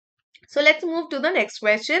So let's move to the next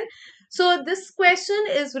question. So this question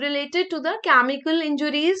is related to the chemical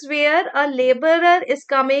injuries, where a laborer is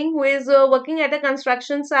coming who is working at a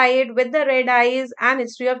construction site with the red eyes and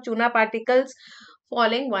history of tuna particles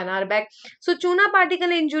falling 1 hour back. So tuna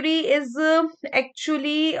particle injury is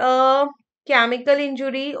actually a chemical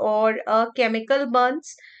injury or a chemical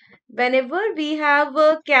burns. Whenever we have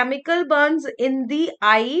chemical burns in the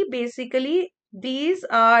eye, basically these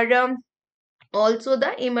are also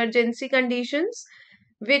the emergency conditions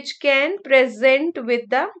which can present with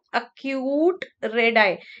the acute red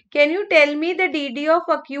eye. Can you tell me the DD of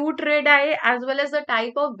acute red eye as well as the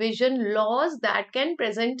type of vision loss that can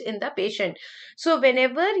present in the patient? So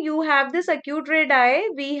whenever you have this acute red eye,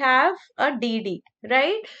 we have a DD,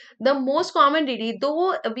 right? The most common DD,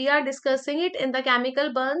 though we are discussing it in the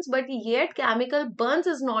chemical burns, but yet chemical burns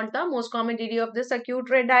is not the most common DD of this acute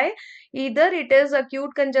red eye. Either it is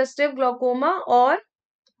acute congestive glaucoma or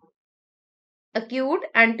acute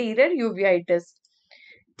anterior uveitis.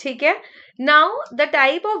 ठीक है. Now the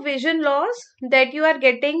type of vision loss that you are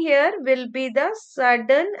getting here will be the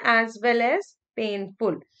sudden as well as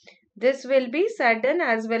painful. This will be sudden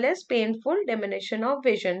as well as painful diminution of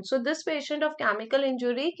vision. So this patient of chemical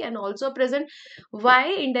injury can also present. Why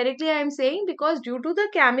indirectly I am saying? Because due to the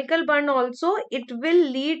chemical burn also, it will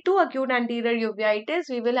lead to acute anterior uveitis.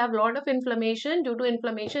 We will have lot of inflammation. Due to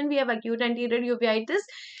inflammation, we have acute anterior uveitis,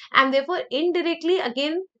 and therefore indirectly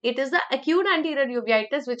again it is the acute anterior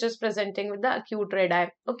uveitis which is presenting with the acute red eye.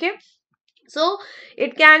 Okay. So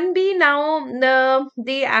it can be now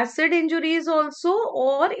the acid injuries also,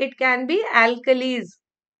 or it can be alkalis.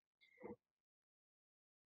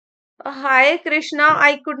 Hi Krishna,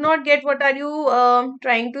 I could not get what are you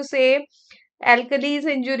trying to say. Alkalis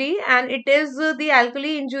injury, and it is the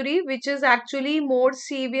alkali injury which is actually more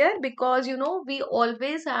severe, because you know we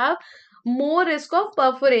always have more risk of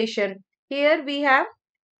perforation. Here we have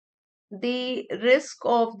the risk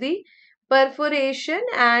of the perforation,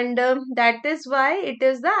 and that is why it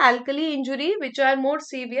is the alkali injury which are more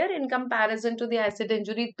severe in comparison to the acid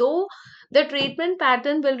injury, though the treatment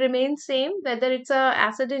pattern will remain same whether it's a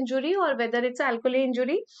acid injury or whether it's alkali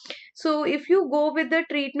injury. So if you go with the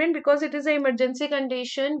treatment, because it is an emergency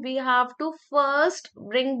condition, we have to first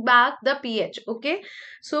bring back the pH. Okay,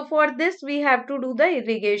 so for this we have to do the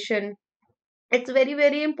irrigation. It's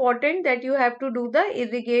very important that you have to do the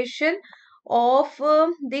irrigation of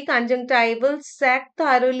the conjunctival sac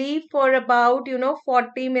thoroughly for about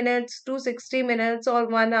 40 minutes to 60 minutes or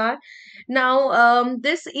 1 hour. Now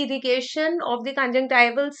this irrigation of the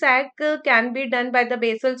conjunctival sac can be done by the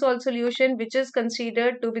basal salt solution, which is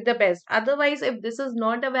considered to be the best. Otherwise, if this is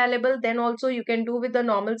not available, then also you can do with the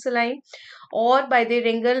normal saline or by the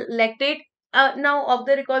ringal lactate. Now of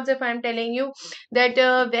the records, if I'm telling you that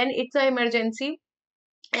when it's an emergency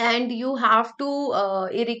and you have to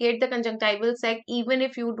irrigate the conjunctival sac, even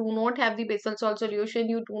if you do not have the basal salt solution,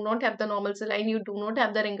 you do not have the normal saline, you do not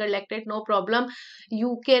have the ringer lactate, no problem.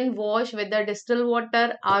 You can wash with the distilled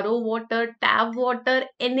water, RO water, tap water,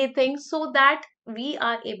 anything, so that we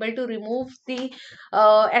are able to remove the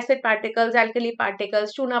acid particles, alkali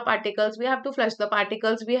particles, tuna particles. We have to flush the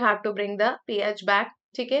particles, we have to bring the pH back.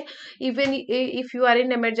 Okay, even if you are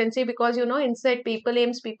in emergency, because you know inside people,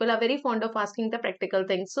 aims people are very fond of asking the practical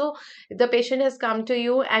things. So if the patient has come to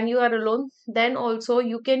you and you are alone, then also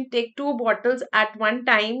you can take 2 bottles at one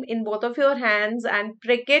time in both of your hands and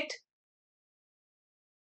prick it.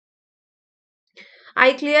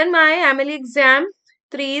 I clear my MLE exam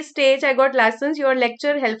 3 stage. I got license. Your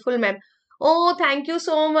lecture helpful, ma'am. Oh, thank you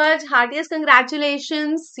so much. Heartiest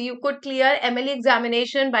congratulations. You could clear MLE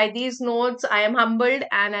examination by these notes. I am humbled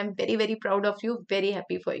and I'm very proud of you. Very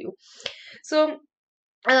happy for you. So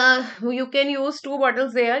you can use 2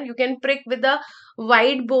 bottles there. You can prick with a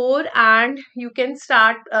wide bore and you can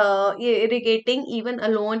start irrigating even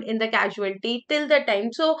alone in the casualty till the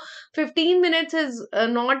time. So 15 minutes is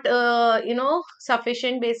not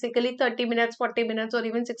sufficient. Basically 30 minutes, 40 minutes, or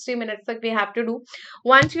even 60 minutes that we have to do.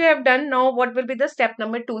 Once you have done, now what will be the step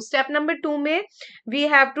number 2? Step number 2 may we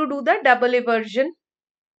have to do the double eversion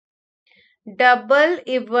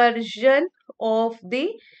of the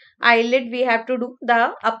eyelid. We have to do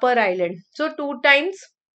the upper eyelid, so 2 times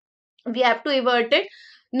we have to invert it.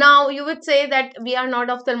 Now you would say that we are not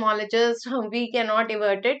ophthalmologists, we cannot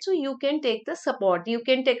invert it. So you can take the support, you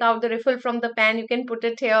can take out the refill from the pen, you can put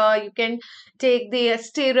it here, you can take the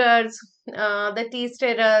stirrers, the tea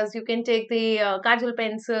stirrers, you can take the kajal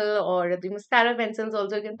pencil or the mascara pencils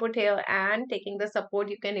also you can put here, and taking the support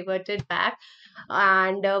you can invert it back.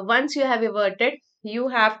 And once you have inverted, you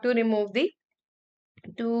have to remove the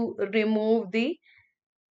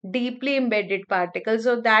deeply embedded particles.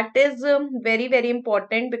 So that is very, very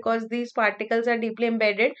important because these particles are deeply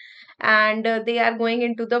embedded and they are going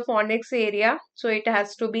into the phonics area. So it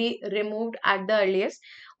has to be removed at the earliest.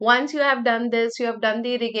 Once you have done this, you have done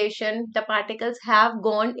the irrigation, the particles have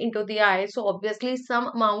gone into the eye. So obviously some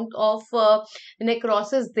amount of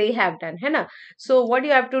necrosis they have done. Hai na? So what you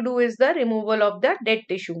have to do is the removal of the dead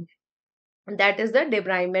tissue. That is the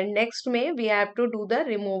debridement. Next May, we have to do the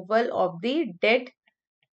removal of the dead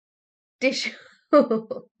tissue.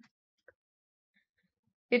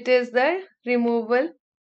 It is the removal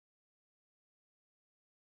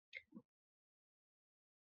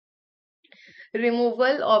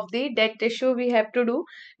of the dead tissue we have to do.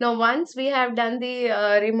 Now, once we have done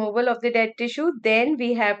the removal of the dead tissue, then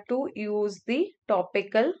we have to use the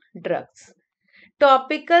topical drugs.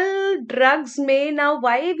 Topical drugs may now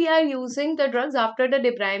why we are using the drugs after the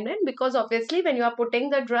debridement, because obviously when you are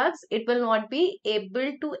putting the drugs it will not be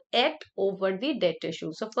able to act over the dead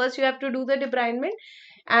tissue. So first you have to do the debridement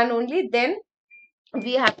and only then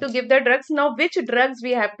we have to give the drugs. Now which drugs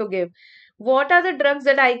we have to give? What are the drugs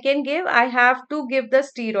that I can give? I have to give the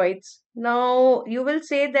steroids. Now you will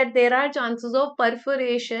say that there are chances of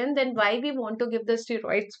perforation, then why we want to give the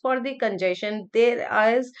steroids? For the congestion.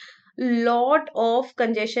 There is lot of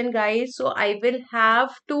congestion, guys, so I will have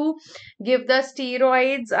to give the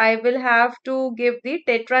steroids. I will have to give the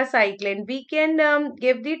tetracycline. We can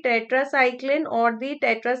give the tetracycline or the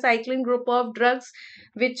tetracycline group of drugs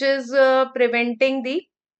which is preventing the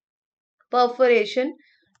perforation.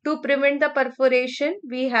 To prevent the perforation,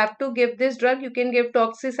 we have to give this drug. You can give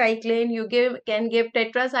doxycycline, can give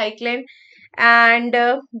tetracycline, and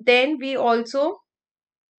then we also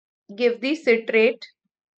give the citrate.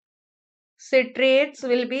 Citrates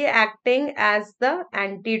will be acting as the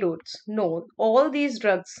antidotes. No, all these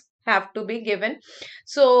drugs have to be given.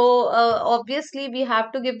 So obviously we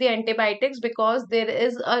have to give the antibiotics because there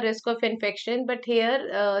is a risk of infection. But here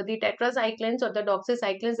the tetracyclines or the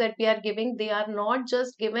doxycyclines that we are giving, they are not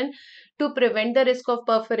just given to prevent the risk of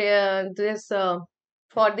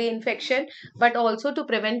for the infection, but also to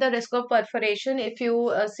prevent the risk of perforation. If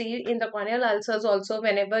you see in the corneal ulcers also,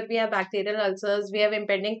 whenever we have bacterial ulcers, we have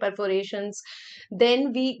impending perforations,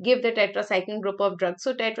 then we give the tetracycline group of drugs.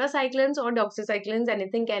 So tetracyclines or doxycyclines,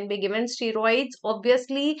 anything can be given. Steroids,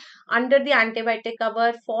 obviously under the antibiotic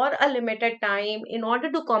cover for a limited time. In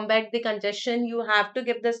order to combat the congestion, you have to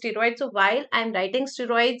give the steroids. So while I'm writing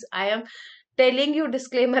steroids, I am telling you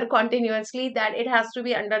disclaimer continuously that it has to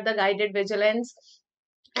be under the guided vigilance.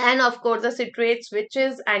 And of course the citrates, which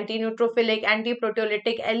is anti-neutrophilic,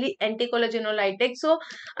 anti-proteolytic, anti-collagenollytic, so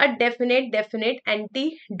a definite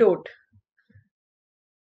antidote.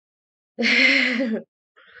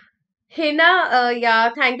 Hina,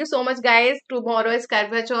 yeah, thank you so much, guys. Tomorrow is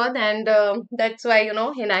Karva Chauth, and that's why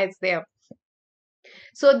Hina is there.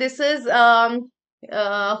 So this is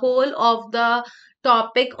whole of the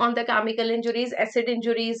topic on the chemical injuries. Acid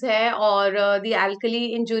injuries hai or the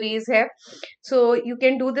alkali injuries hai. So you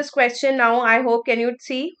can do this question now. I hope, can you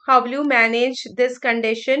see how will you manage this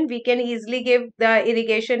condition? We can easily give the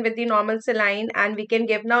irrigation with the normal saline, and we can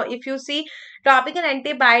give now. If you see, topical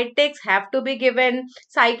antibiotics have to be given.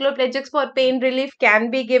 Cycloplegics for pain relief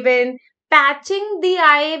can be given. Patching the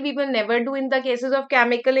eye we will never do in the cases of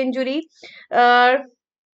chemical injury. Uh,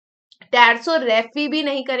 Tarso ref we भी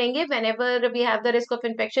नहीं करेंगे. Whenever we have the risk of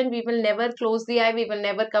infection, we will never close the eye, we will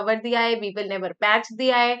never cover the eye, we will never patch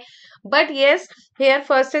the eye. But yes, here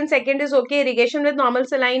first and second is okay. Irrigation with normal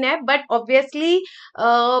saline hai, but obviously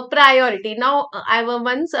priority. Now I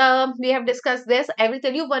once we have discussed this. I will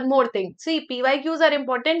tell you one more thing. See, PYQs are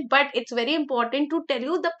important, but it's very important to tell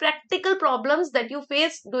you the practical problems that you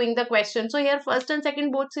face doing the question. So here first and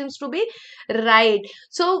second both seems to be right.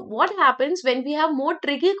 So what happens when we have more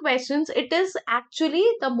tricky questions? It is actually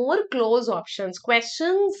the more close options.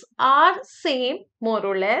 Questions are same more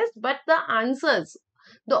or less, but the answers,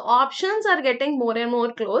 the options are getting more and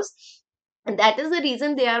more close. And that is the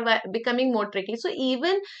reason they are becoming more tricky. So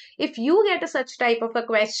even if you get a such type of a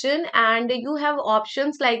question and you have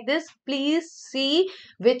options like this, please see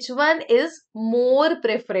which one is more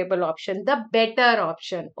preferable option, the better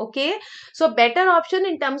option. Okay, so better option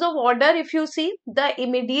in terms of order, if you see, the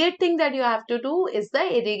immediate thing that you have to do is the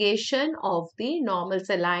irrigation of the normal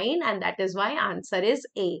saline, and that is why answer is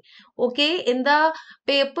A. Okay, in the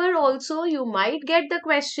paper also you might get the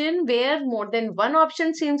question where more than one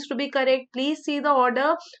option seems to be correct. Please see the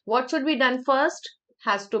order. What should be done first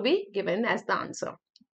has to be given as the answer.